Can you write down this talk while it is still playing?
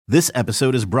This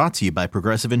episode is brought to you by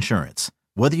Progressive Insurance.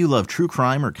 Whether you love true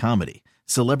crime or comedy,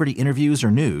 celebrity interviews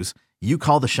or news, you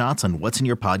call the shots on what's in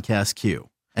your podcast queue.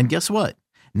 And guess what?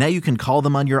 Now you can call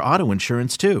them on your auto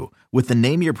insurance too with the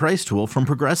Name Your Price tool from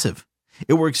Progressive.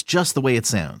 It works just the way it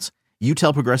sounds. You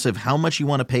tell Progressive how much you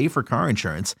want to pay for car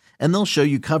insurance, and they'll show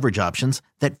you coverage options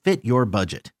that fit your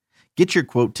budget. Get your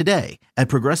quote today at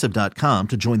Progressive.com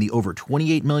to join the over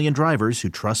 28 million drivers who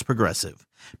trust Progressive.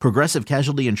 Progressive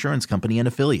Casualty Insurance Company and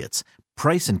Affiliates.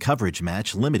 Price and coverage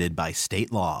match limited by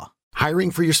state law. Hiring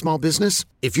for your small business?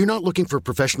 If you're not looking for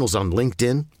professionals on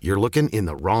LinkedIn, you're looking in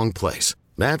the wrong place.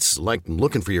 That's like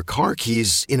looking for your car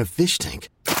keys in a fish tank.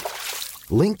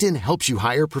 LinkedIn helps you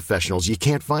hire professionals you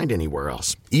can't find anywhere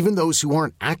else, even those who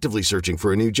aren't actively searching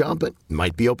for a new job but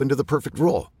might be open to the perfect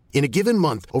role. In a given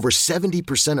month, over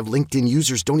 70% of LinkedIn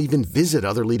users don't even visit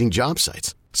other leading job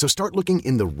sites. So start looking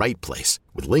in the right place.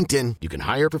 With LinkedIn, you can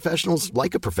hire professionals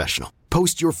like a professional.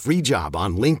 Post your free job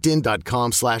on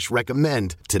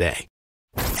linkedin.com/recommend today.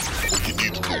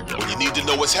 When you need to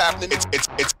know what's happening,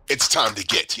 it's time to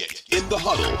get in the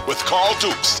huddle with Carl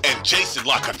Dukes and Jason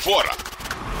La Canfora.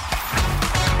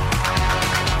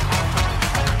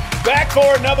 Back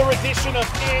for another edition of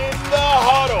In the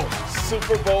Huddle.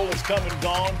 Super Bowl is come and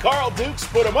gone. Carl Dukes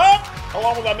put him up,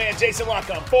 along with my man Jason La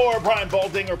Canfora, Brian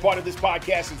Baldinger, part of this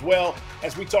podcast as well,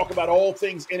 as we talk about all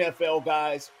things NFL,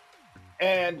 guys.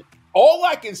 And all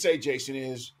I can say, Jason,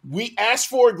 is we asked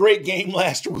for a great game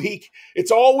last week.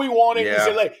 It's all we wanted. Yeah.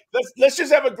 We said, let's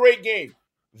just have a great game.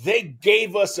 They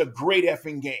gave us a great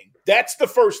effing game. That's the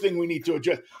first thing we need to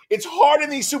address. It's hard in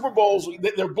these Super Bowls.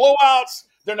 They're blowouts.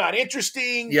 They're not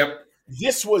interesting. Yep.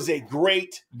 This was a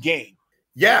great game.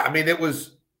 Yeah, I mean, it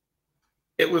was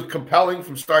compelling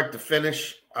from start to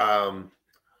finish. Jalen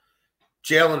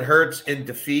Hurts in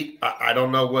defeat. I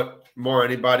don't know what more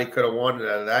anybody could have wanted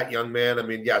out of that young man. I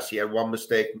mean, yes, he had one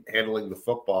mistake handling the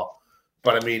football,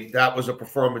 but I mean, that was a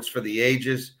performance for the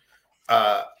ages.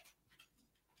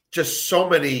 Just so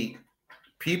many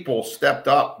people stepped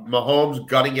up. Mahomes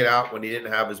gutting it out when he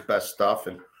didn't have his best stuff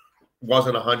and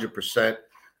wasn't 100%.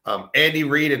 Andy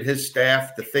Reid and his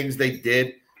staff, the things they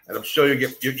did, and I'm sure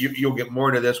you'll get more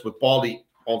into this with Baldy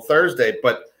on Thursday,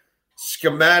 but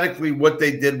schematically what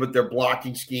they did with their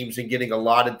blocking schemes and getting a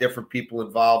lot of different people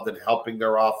involved and helping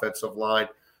their offensive line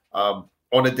on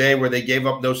a day where they gave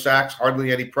up no sacks,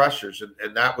 hardly any pressures,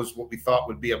 and that was what we thought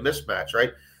would be a mismatch,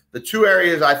 right? The two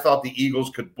areas I thought the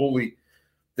Eagles could bully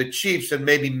the Chiefs and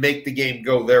maybe make the game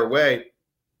go their way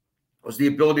was the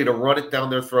ability to run it down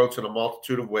their throats in a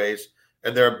multitude of ways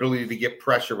and their ability to get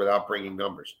pressure without bringing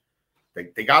numbers.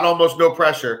 They got almost no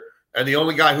pressure, and the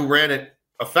only guy who ran it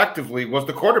effectively was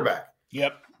the quarterback.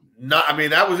 Yep.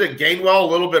 That was it. Gainwell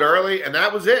a little bit early, and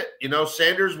that was it.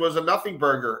 Sanders was a nothing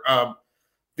burger.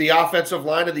 The offensive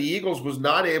line of the Eagles was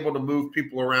not able to move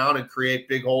people around and create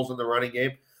big holes in the running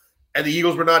game, and the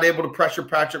Eagles were not able to pressure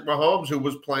Patrick Mahomes, who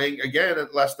was playing, again,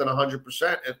 at less than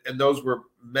 100%, and those were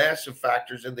massive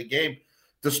factors in the game.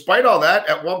 Despite all that,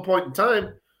 at one point in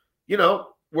time,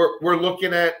 we're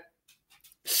looking at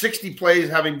 60 plays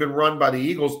having been run by the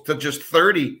Eagles to just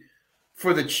 30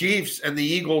 for the Chiefs, and the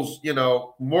Eagles,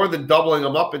 more than doubling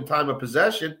them up in time of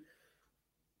possession.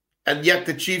 And yet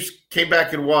the Chiefs came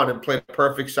back and won and played a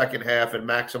perfect second half and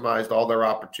maximized all their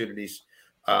opportunities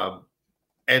and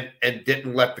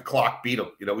didn't let the clock beat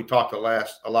them. We talked a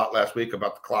lot last week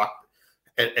about the clock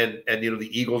and the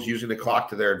Eagles using the clock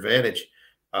to their advantage.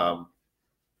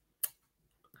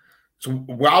 It's a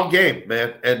wild game,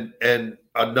 man. And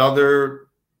another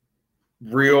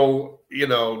real,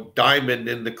 diamond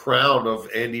in the crown of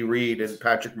Andy Reid and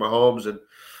Patrick Mahomes. And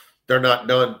they're not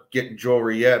done getting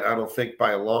jewelry yet, I don't think,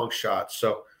 by a long shot.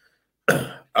 So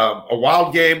a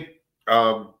wild game,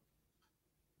 a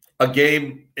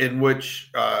game in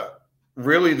which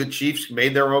really the Chiefs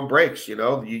made their own breaks. You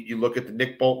look at the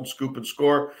Nick Bolton scoop and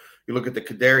score. You look at the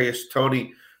Kadarius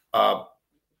Toney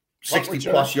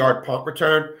 60-plus yard punt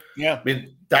return. Yeah. I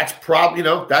mean, that's probably,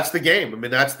 that's the game. I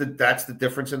mean, that's the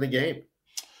difference in the game.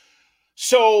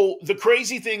 So the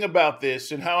crazy thing about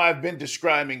this and how I've been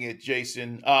describing it,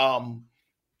 Jason,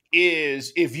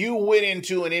 is if you went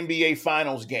into an NBA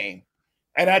Finals game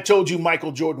and I told you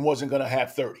Michael Jordan wasn't going to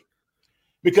have 30,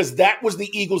 because that was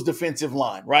the Eagles' defensive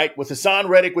line, right? With Hassan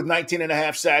Reddick with 19 and a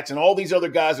half sacks and all these other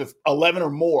guys with 11 or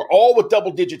more, all with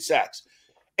double-digit sacks.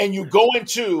 And you go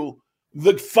into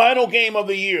the final game of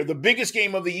the year, the biggest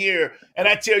game of the year, and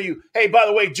I tell you, hey, by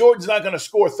the way, Jordan's not going to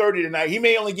score 30 tonight. He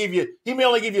may only give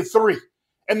you 3.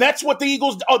 And that's what the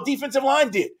Eagles' defensive line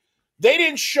did. They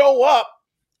didn't show up,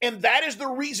 and that is the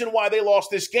reason why they lost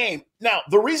this game. Now,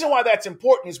 the reason why that's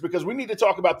important is because we need to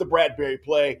talk about the Bradbury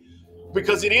play.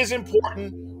 because it is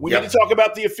important. We Yep. need to talk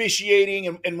about the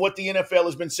officiating and what the NFL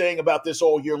has been saying about this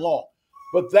all year long.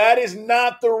 But that is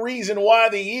not the reason why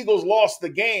the Eagles lost the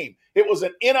game. It was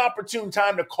an inopportune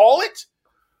time to call it.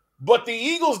 But the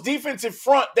Eagles' defensive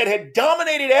front that had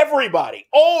dominated everybody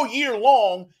all year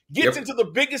long gets into the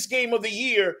biggest game of the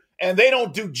year, and they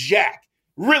don't do jack.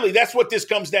 Really, that's what this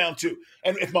comes down to.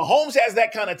 And if Mahomes has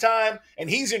that kind of time and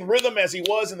he's in rhythm as he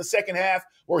was in the second half,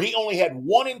 where he only had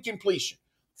one incompletion,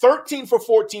 13 for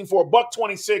 14 for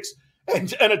 $126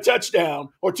 and a touchdown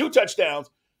or 2 touchdowns,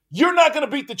 you're not going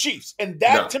to beat the Chiefs. And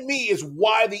that, to me, is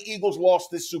why the Eagles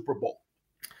lost this Super Bowl.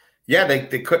 Yeah,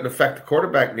 they couldn't affect the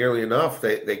quarterback nearly enough.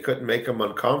 They couldn't make him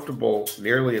uncomfortable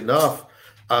nearly enough.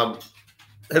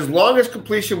 His longest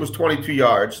completion was 22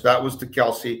 yards. That was to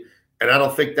Kelsey. And I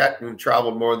don't think that one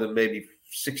traveled more than maybe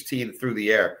 16 through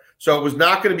the air. So it was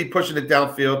not going to be pushing it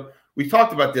downfield. We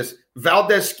talked about this.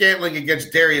 Valdez-Scantling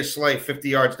against Darius Slay, 50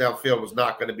 yards downfield, was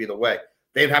not going to be the way.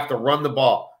 They'd have to run the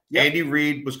ball. Yep. Andy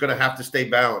Reid was going to have to stay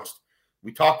balanced.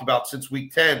 We talked about since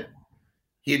week 10,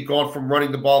 he had gone from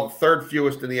running the ball the third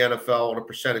fewest in the NFL on a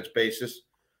percentage basis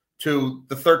to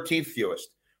the 13th fewest,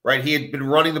 right? He had been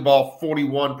running the ball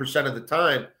 41% of the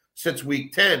time since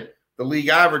week 10. The league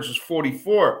average is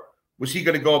 44. Was he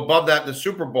going to go above that in the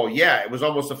Super Bowl? Yeah, it was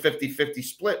almost a 50-50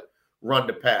 split run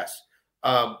to pass,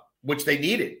 which they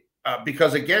needed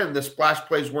because, again, the splash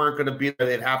plays weren't going to be there.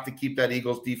 They'd have to keep that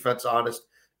Eagles defense honest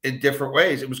in different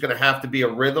ways. It was going to have to be a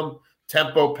rhythm,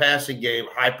 tempo passing game,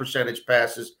 high percentage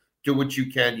passes, do what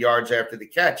you can, yards after the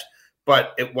catch.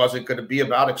 But it wasn't going to be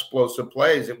about explosive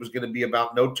plays. It was going to be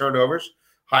about no turnovers,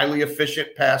 highly efficient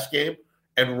pass game,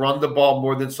 and run the ball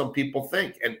more than some people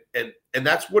think. And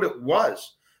that's what it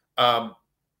was. And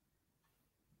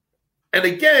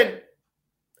again,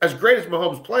 as great as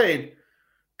Mahomes played,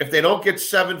 if they don't get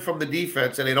 7 from the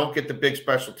defense and they don't get the big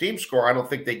special team score, I don't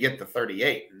think they get the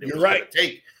 38. And it was going to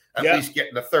take at least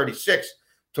getting the 36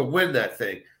 to win that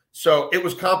thing. So it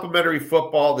was complimentary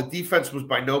football. The defense was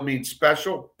by no means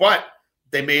special, but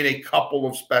they made a couple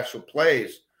of special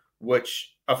plays,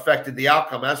 which affected the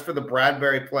outcome. As for the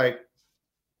Bradbury play,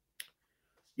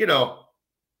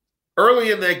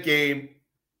 early in that game,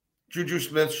 Juju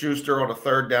Smith-Schuster on a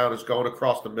third down is going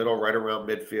across the middle right around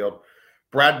midfield.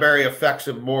 Bradbury affects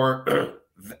him more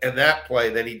in that play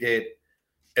than he did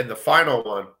in the final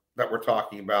one that we're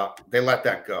talking about. They let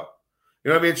that go. You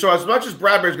know what I mean? So as much as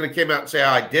Bradbury's going to come out and say,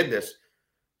 I did this,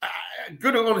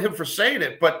 good on him for saying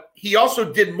it, but he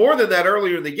also did more than that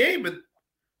earlier in the game. And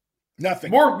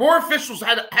nothing. More officials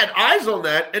had eyes on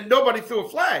that, and nobody threw a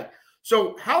flag.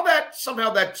 So how that somehow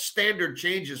that standard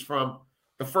changes from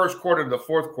the first quarter to the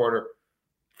fourth quarter.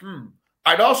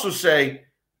 I'd also say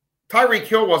Tyreek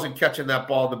Hill wasn't catching that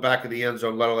ball in the back of the end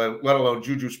zone, let alone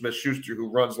Juju Smith-Schuster, who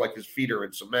runs like his feet are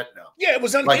in cement now. Yeah,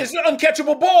 it's an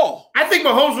uncatchable ball. I think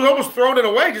Mahomes was almost throwing it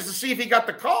away just to see if he got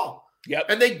the call. Yep.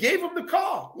 And they gave him the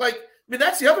call.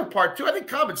 That's the other part, too. I think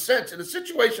common sense in a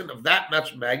situation of that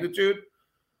much magnitude,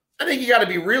 I think you got to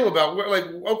be real about what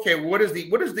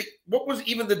was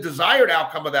even the desired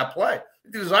outcome of that play?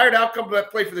 The desired outcome of that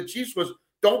play for the Chiefs was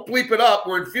don't bleep it up.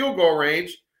 We're in field goal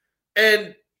range,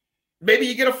 and maybe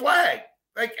you get a flag.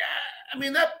 There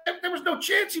was no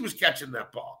chance he was catching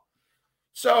that ball.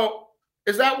 So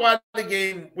is that why the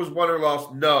game was won or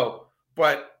lost? No.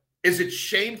 But is it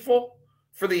shameful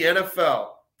for the NFL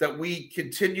that we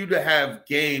continue to have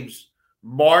games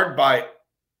marred by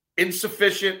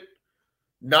insufficient,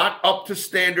 not up to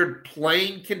standard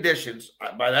playing conditions?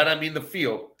 By that, I mean the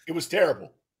field. It was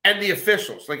terrible. And the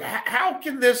officials. How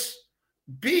can this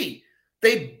be?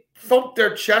 They thumped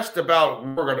their chest about,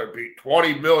 we're going to be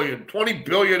 20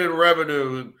 billion in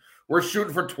revenue, and we're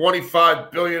shooting for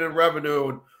 25 billion in revenue,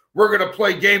 and we're going to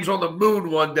play games on the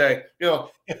moon one day.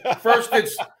 First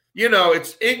it's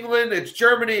England, it's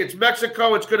Germany, it's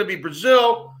Mexico, it's going to be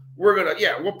Brazil.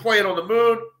 We'll play it on the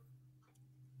moon.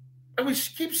 And we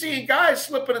keep seeing guys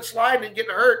slipping and sliding and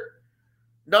getting hurt,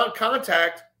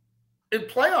 non-contact, in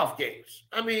playoff games.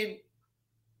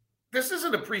 This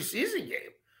isn't a preseason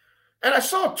game. And I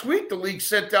saw a tweet the league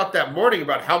sent out that morning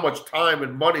about how much time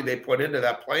and money they put into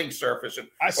that playing surface. And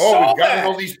we've got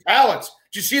all these pallets.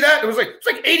 Did you see that? It's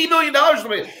like $80 million.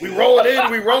 We roll it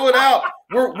in, we roll it out.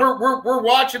 We're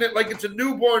watching it like it's a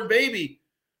newborn baby.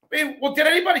 Did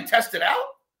anybody test it out?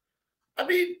 What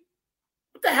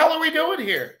the hell are we doing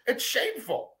here? It's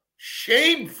shameful.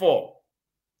 Shameful.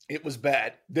 It was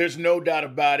bad. There's no doubt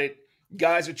about it.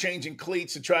 Guys are changing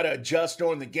cleats to try to adjust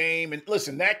during the game. And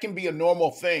listen, that can be a normal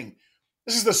thing.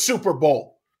 This is the Super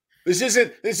Bowl. This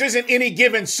isn't any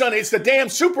given Sunday. It's the damn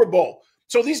Super Bowl.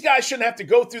 So these guys shouldn't have to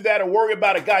go through that or worry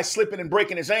about a guy slipping and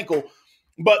breaking his ankle.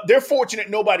 But they're fortunate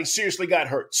nobody seriously got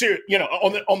hurt.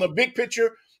 On the big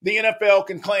picture, the NFL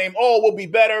can claim, we'll be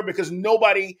better because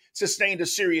nobody sustained a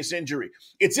serious injury.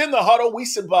 It's In the Huddle.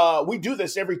 We do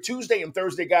this every Tuesday and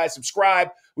Thursday, guys. Subscribe.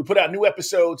 We put out new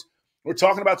episodes. We're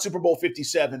talking about Super Bowl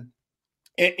 57.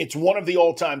 It's one of the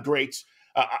all-time greats.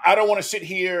 I don't want to sit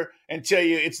here and tell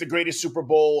you it's the greatest Super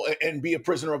Bowl and be a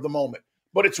prisoner of the moment.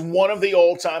 But it's one of the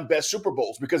all-time best Super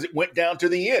Bowls because it went down to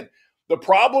the end. The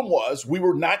problem was we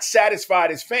were not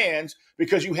satisfied as fans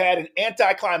because you had an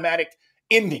anticlimactic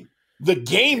ending. The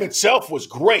game itself was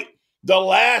great. The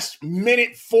last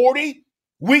minute 40,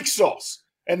 weak sauce.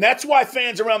 And that's why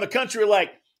fans around the country are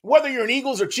like, whether you're an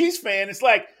Eagles or Chiefs fan, it's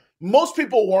like most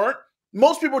people weren't.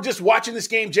 Most people were just watching this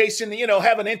game, Jason,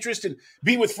 have an interest and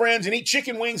be with friends and eat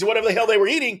chicken wings or whatever the hell they were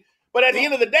eating. But at the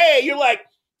end of the day, you're like,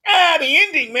 the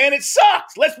ending, man, it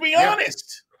sucks. Let's be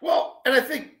honest. Well, and I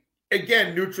think,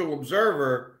 again, neutral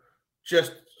observer,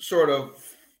 just sort of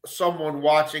someone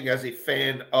watching as a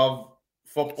fan of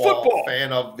football,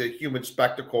 fan of the human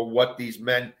spectacle, what these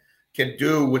men can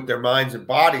do with their minds and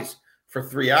bodies for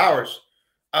 3 hours.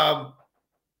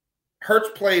 Hurts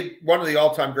played one of the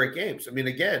all-time great games. I mean,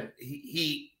 again,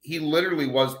 he literally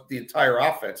was the entire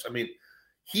offense. I mean,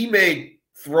 he made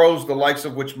throws the likes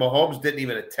of which Mahomes didn't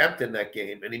even attempt in that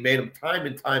game, and he made them time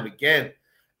and time again.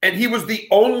 And he was the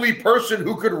only person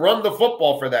who could run the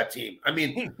football for that team. I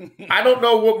mean, I don't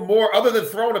know what more, other than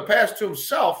throwing a pass to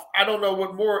himself, I don't know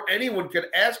what more anyone could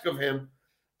ask of him.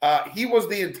 He was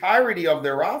the entirety of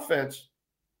their offense.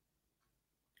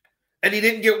 And he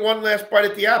didn't get one last bite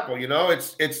at the apple.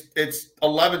 It's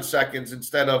 11 seconds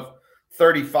instead of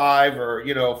 35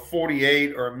 or,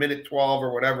 48 or a minute 12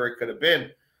 or whatever it could have been,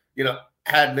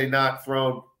 had they not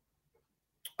thrown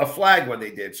a flag when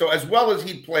they did. So as well as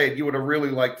he played, you would have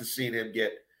really liked to see him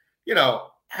get,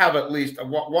 have at least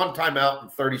one timeout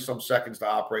and 30 some seconds to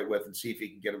operate with and see if he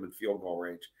can get him in field goal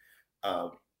range.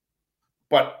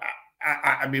 But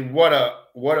I mean, what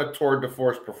a tour de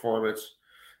force performance.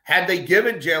 Had they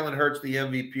given Jalen Hurts the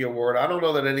MVP award, I don't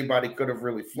know that anybody could have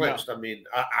really flinched. No. I mean,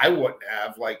 I wouldn't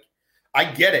have. I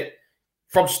get it.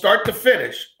 From start to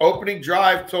finish, opening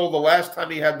drive till the last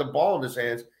time he had the ball in his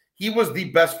hands, he was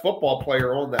the best football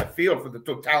player on that field for the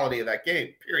totality of that game,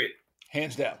 period.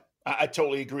 Hands down. I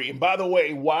totally agree. And by the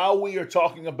way, while we are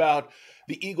talking about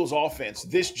the Eagles offense,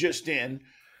 this just in,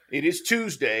 it is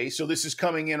Tuesday, so this is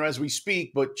coming in as we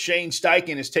speak, but Shane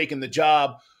Steichen has taken the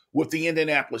job with the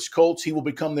Indianapolis Colts. He will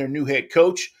become their new head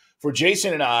coach. For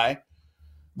Jason and I,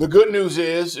 the good news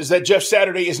is that Jeff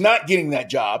Saturday is not getting that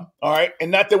job, all right? And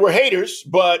not that we're haters,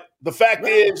 but the fact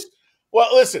is,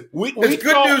 well, listen, it's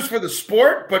good news for the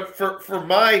sport, but for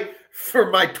my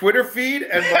Twitter feed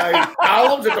and my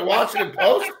columns at the Washington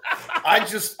Post,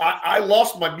 I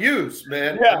lost my muse,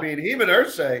 man. Yeah. I mean, him and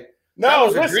Irsay, that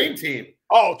was a dream team.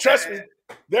 Oh, trust me.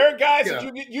 There are guys that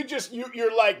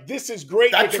you're like, this is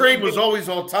great. That train was always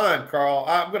on time, Carl.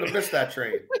 I'm going to miss that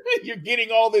train. You're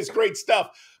getting all this great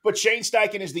stuff. But Shane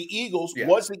Steichen is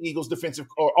was the Eagles defensive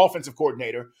or offensive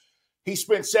coordinator. He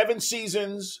spent 7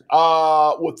 seasons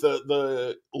with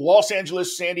the Los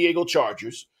Angeles San Diego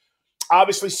Chargers.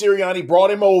 Obviously, Sirianni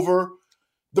brought him over.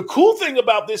 The cool thing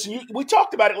about this, and we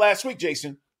talked about it last week,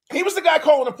 Jason, he was the guy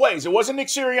calling the plays. It wasn't Nick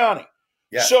Sirianni.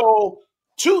 Yeah. So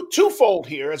twofold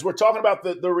here as we're talking about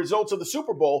the results of the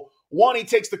Super Bowl. One, he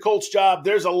takes the Colts job.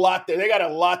 There's a lot there. They got a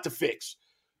lot to fix.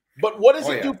 But what does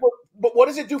it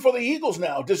do for the Eagles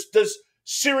now? Does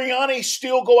Sirianni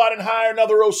still go out and hire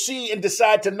another OC and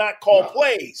decide to not call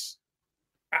plays?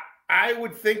 I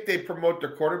would think they promote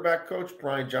their quarterback coach,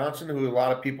 Brian Johnson, who a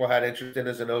lot of people had interest in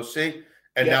as an OC.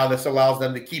 And now this allows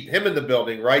them to keep him in the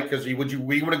building, right? Because we want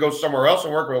to go somewhere else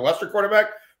and work with a lesser quarterback,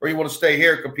 or you want to stay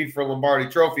here, compete for a Lombardi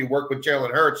Trophy, work with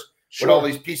Jalen Hurts with all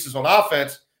these pieces on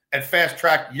offense and fast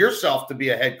track yourself to be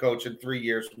a head coach in 3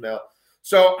 years from now.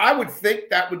 So I would think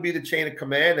that would be the chain of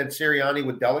command, and Sirianni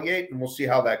would delegate, and we'll see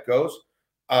how that goes.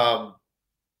 And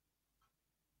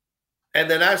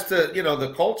then as to,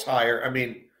 the Colts hire, I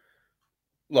mean,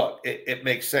 look, it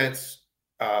makes sense.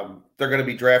 They're going to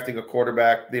be drafting a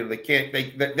quarterback. They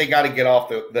got to get off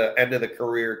the end of the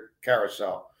career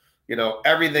carousel.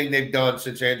 Everything they've done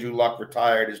since Andrew Luck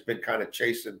retired has been kind of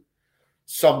chasing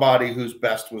somebody whose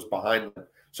best was behind them.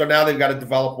 So now they've got to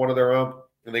develop one of their own,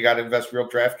 and they got to invest real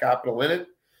draft capital in it.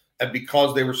 And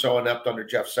because they were so inept under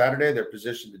Jeff Saturday, they're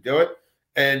positioned to do it.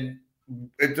 And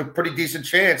it's a pretty decent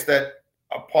chance that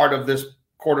a part of this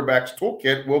quarterback's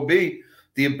toolkit will be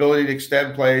the ability to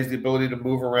extend plays, the ability to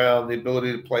move around, the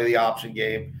ability to play the option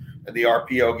game and the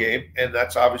RPO game. And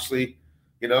that's obviously,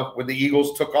 when the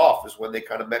Eagles took off is when they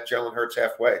kind of met Jalen Hurts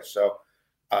halfway. So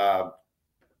I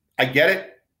get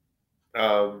it.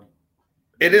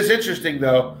 It is interesting,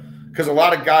 though, because a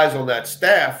lot of guys on that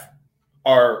staff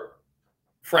are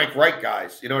Frank Reich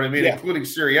guys. You know what I mean? Yeah. Including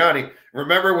Sirianni.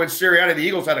 Remember when Sirianni, the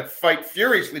Eagles had to fight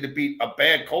furiously to beat a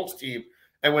bad Colts team.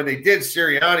 And when they did,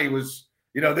 Sirianni was,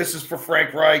 this is for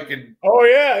Frank Reich and oh,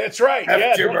 yeah, that's right.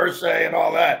 Jim Irsay and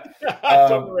all that.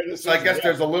 So I guess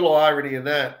there's a little irony in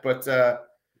that. But,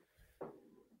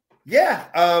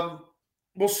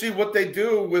 we'll see what they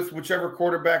do with whichever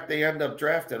quarterback they end up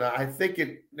drafting. I think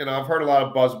I've heard a lot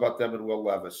of buzz about them and Will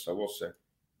Levis, so we'll see.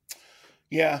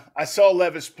 Yeah, I saw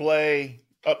Levis play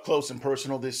up close and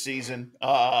personal this season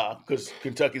because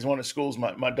Kentucky's one of the schools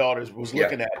my daughter was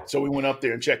looking at. So we went up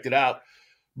there and checked it out.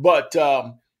 But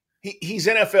he's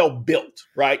NFL built,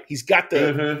 right? He's got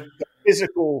the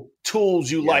physical tools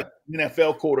you like an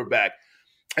NFL quarterback.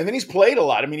 And then he's played a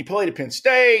lot. I mean, he played at Penn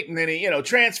State and then he,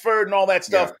 transferred and all that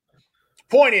stuff. Yeah.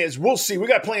 Point is, we'll see. We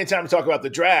got plenty of time to talk about the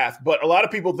draft, but a lot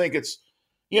of people think it's,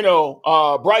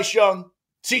 Bryce Young,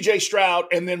 C.J. Stroud,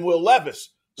 and then Will Levis.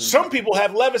 Mm-hmm. Some people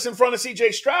have Levis in front of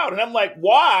C.J. Stroud, and I'm like,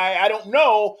 why? I don't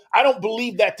know. I don't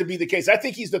believe that to be the case. I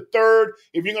think he's the third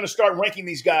if you're going to start ranking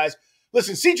these guys.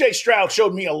 Listen, C.J. Stroud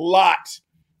showed me a lot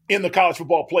in the college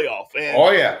football playoff.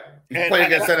 And, he's playing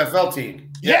against NFL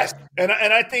team. Yes, and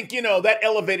I think, that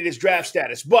elevated his draft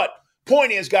status. But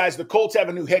point is, guys, the Colts have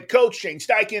a new head coach, Shane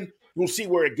Steichen. We'll see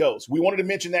where it goes. We wanted to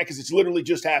mention that because it's literally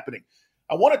just happening.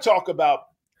 I want to talk about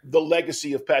the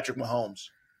legacy of Patrick Mahomes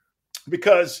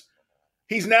because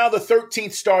he's now the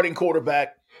 13th starting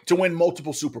quarterback to win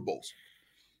multiple Super Bowls.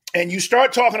 And you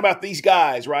start talking about these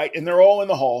guys, right? And they're all in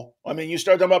the hall. I mean, you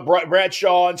start talking about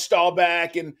Bradshaw and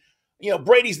Staubach and,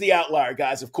 Brady's the outlier,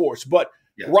 guys, of course. But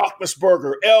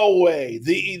Roethlisberger, Elway,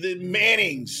 the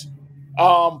Mannings,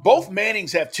 both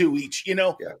Mannings have two each,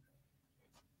 Yeah.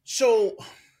 So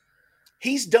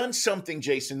he's done something,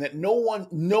 Jason, that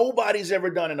nobody's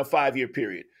ever done in a 5-year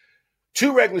period.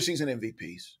 2 regular season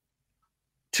MVPs,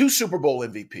 2 Super Bowl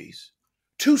MVPs,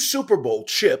 2 Super Bowl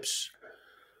chips,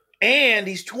 and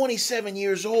he's 27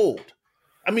 years old.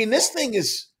 I mean, this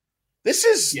is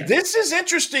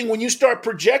interesting when you start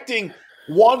projecting.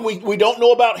 One, we don't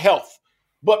know about health,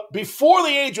 but before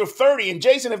the age of 30, and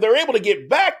Jason, if they're able to get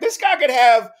back, this guy could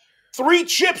have 3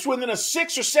 chips within a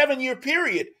 6 or 7 year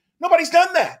period. Nobody's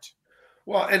done that.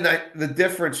 Well, and the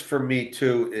difference for me,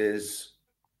 too, is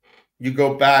you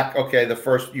go back, the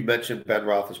first you mentioned Ben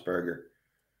Roethlisberger.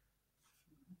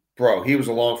 Bro, he was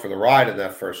along for the ride in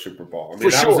that first Super Bowl. I mean,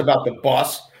 was about the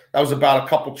bus. That was about a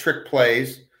couple trick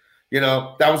plays.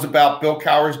 That was about Bill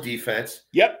Cowher's defense.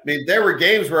 Yep. I mean, there were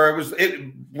games where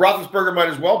Roethlisberger might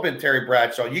as well have been Terry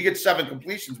Bradshaw. You get 7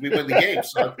 completions, we win the game,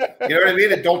 son. You know what I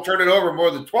mean? And don't turn it over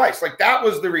more than twice. Like, that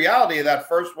was the reality of that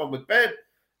first one with Ben.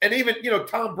 And even,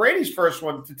 Tom Brady's first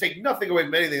one, to take nothing away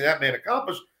from anything that man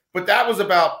accomplished, but that was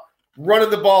about running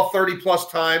the ball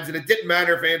 30-plus times, and it didn't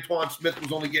matter if Antoine Smith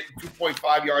was only getting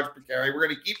 2.5 yards per carry. We're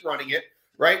going to keep running it,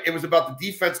 right? It was about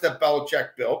the defense that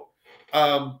Belichick built.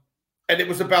 And it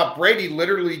was about Brady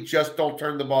literally just don't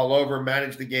turn the ball over,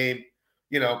 manage the game,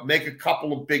 make a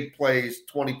couple of big plays,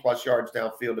 20-plus yards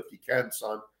downfield if you can,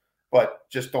 son, but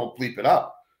just don't bleep it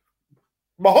up.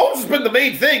 Mahomes has been the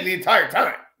main thing the entire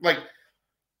time. Like,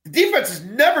 the defense has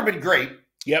never been great.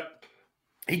 Yep.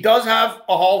 He does have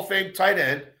a Hall of Fame tight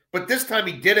end, but this time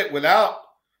he did it without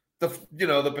the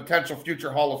potential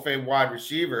future Hall of Fame wide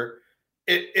receiver.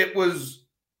 It was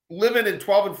living in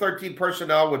 12 and 13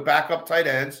 personnel with backup tight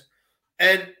ends,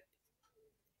 and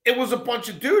it was a bunch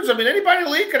of dudes. I mean, anybody in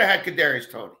the league could have had Kadarius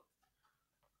Toney.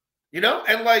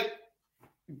 And like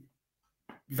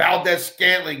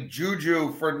Valdez-Scantling,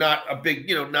 Juju for not a big,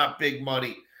 not big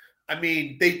money. I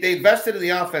mean, they invested in the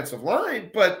offensive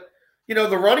line, but,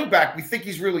 the running back, we think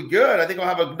he's really good. I think he'll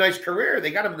have a nice career.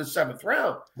 They got him in the 7th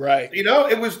round. Right.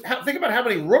 It was – think about how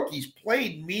many rookies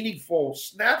played meaningful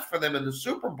snaps for them in the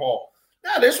Super Bowl.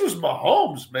 Now, this was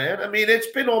Mahomes, man. I mean, it's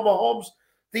been on Mahomes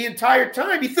the entire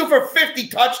time. He threw for 50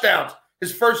 touchdowns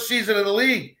his first season in the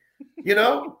league.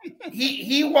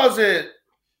 He wasn't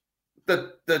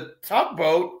the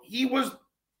tugboat. He was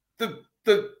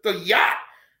the yacht.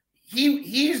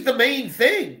 He's the main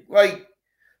thing. Like,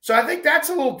 so I think that's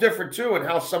a little different too in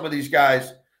how some of these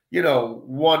guys,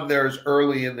 won theirs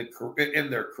early in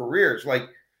their careers. Like,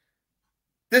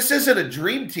 this isn't a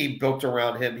dream team built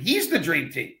around him. He's the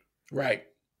dream team. Right.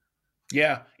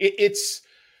 Yeah. It's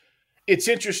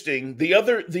interesting. The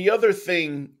other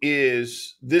thing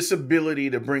is this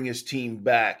ability to bring his team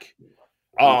back.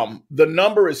 The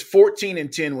number is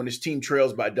 14-10 when his team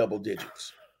trails by double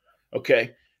digits.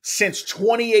 Okay. Since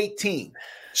 2018.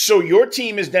 So your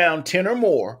team is down 10 or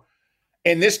more,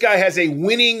 and this guy has a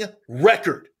winning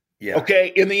record,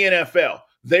 okay, in the NFL.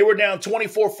 They were down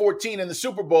 24-14 in the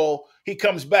Super Bowl. He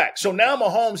comes back. So now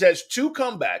Mahomes has 2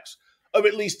 comebacks of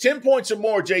at least 10 points or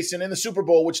more, Jason, in the Super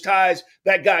Bowl, which ties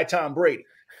that guy Tom Brady.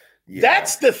 Yeah.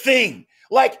 That's the thing.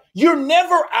 Like, you're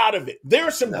never out of it. There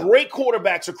are some great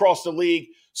quarterbacks across the league,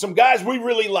 some guys we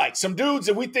really like, some dudes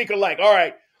that we think are like, all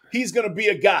right, he's going to be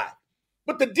a guy.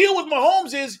 But the deal with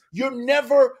Mahomes is you're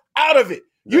never out of it.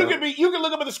 No. You can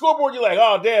look up at the scoreboard, you're like,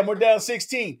 oh, damn, we're down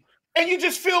 16. And you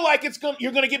just feel like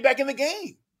you're going to get back in the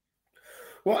game.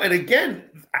 Well, and again,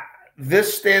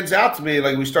 this stands out to me.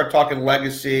 Like, we start talking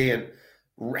legacy and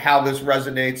how this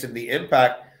resonates and the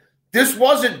impact. This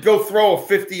wasn't go throw a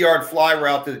 50-yard fly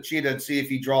route to the cheetah and see if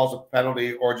he draws a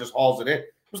penalty or just hauls it in.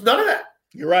 It was none of that.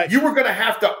 You're right. You were going to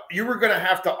have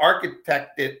to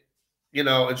architect it,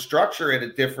 and structure it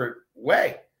a different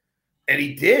way. And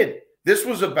he did. This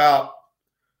was about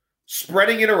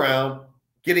spreading it around,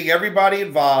 getting everybody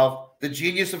involved. The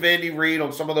genius of Andy Reid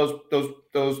on some of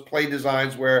those play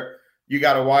designs where you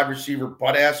got a wide receiver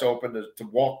butt ass open to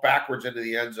walk backwards into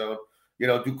the end zone,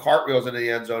 do cartwheels into the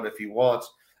end zone if he wants.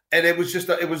 And it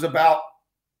was about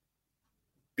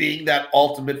being that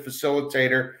ultimate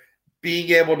facilitator,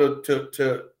 being able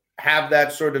to have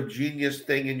that sort of genius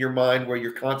thing in your mind where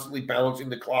you're constantly balancing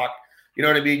the clock. You know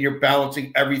what I mean? You're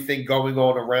balancing everything going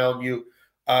on around you.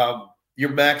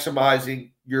 You're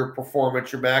maximizing your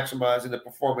performance. You're maximizing the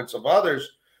performance of others.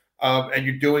 And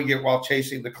you're doing it while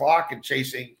chasing the clock and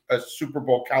chasing a Super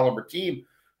Bowl caliber team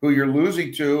who you're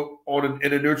losing to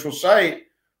in a neutral site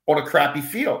on a crappy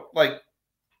field, like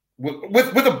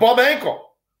with a bum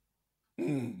ankle.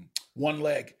 One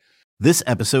leg. This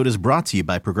episode is brought to you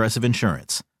by Progressive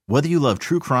Insurance. Whether you love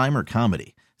true crime or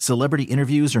comedy, celebrity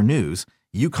interviews or news,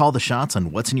 you call the shots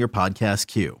on what's in your podcast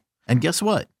queue. And guess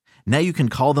what? Now you can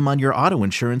call them on your auto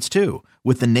insurance too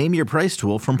with the Name Your Price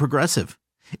tool from Progressive.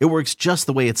 It works just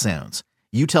the way it sounds.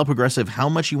 You tell Progressive how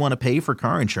much you want to pay for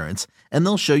car insurance, and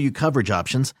they'll show you coverage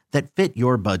options that fit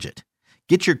your budget.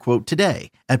 Get your quote today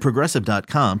at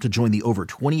Progressive.com to join the over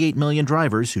 28 million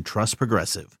drivers who trust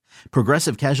Progressive.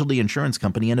 Progressive Casualty Insurance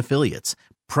Company and Affiliates.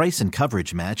 Price and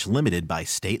coverage match limited by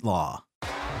state law.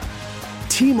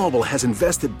 T-Mobile has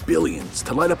invested billions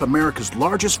to light up America's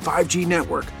largest 5G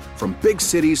network, from big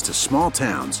cities to small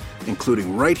towns,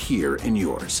 including right here in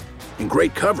yours. And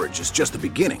great coverage is just the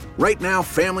beginning. Right now,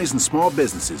 families and small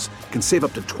businesses can save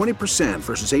up to 20%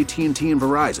 versus AT&T and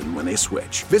Verizon when they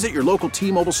switch. Visit your local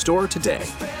T-Mobile store today.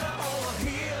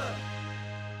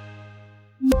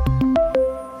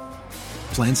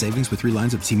 Plan savings with 3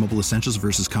 lines of T-Mobile Essentials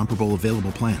versus comparable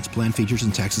available plans. Plan features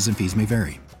and taxes and fees may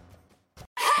vary.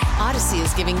 Odyssey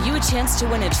is giving you a chance to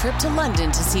win a trip to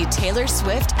London to see Taylor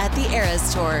Swift at the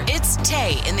Eras Tour. It's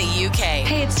Tay in the UK.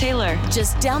 Hey, it's Taylor.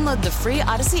 Just download the free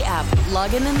Odyssey app,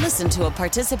 log in and listen to a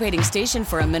participating station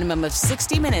for a minimum of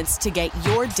 60 minutes to get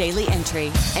your daily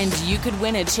entry. And you could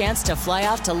win a chance to fly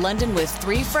off to London with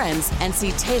 3 friends and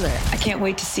see Taylor. I can't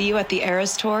wait to see you at the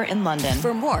Eras Tour in London.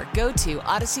 For more, go to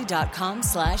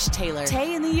odyssey.com/Taylor.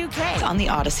 Tay in the UK. It's on the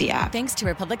Odyssey app. Thanks to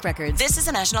Republic Records. This is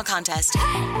a national contest.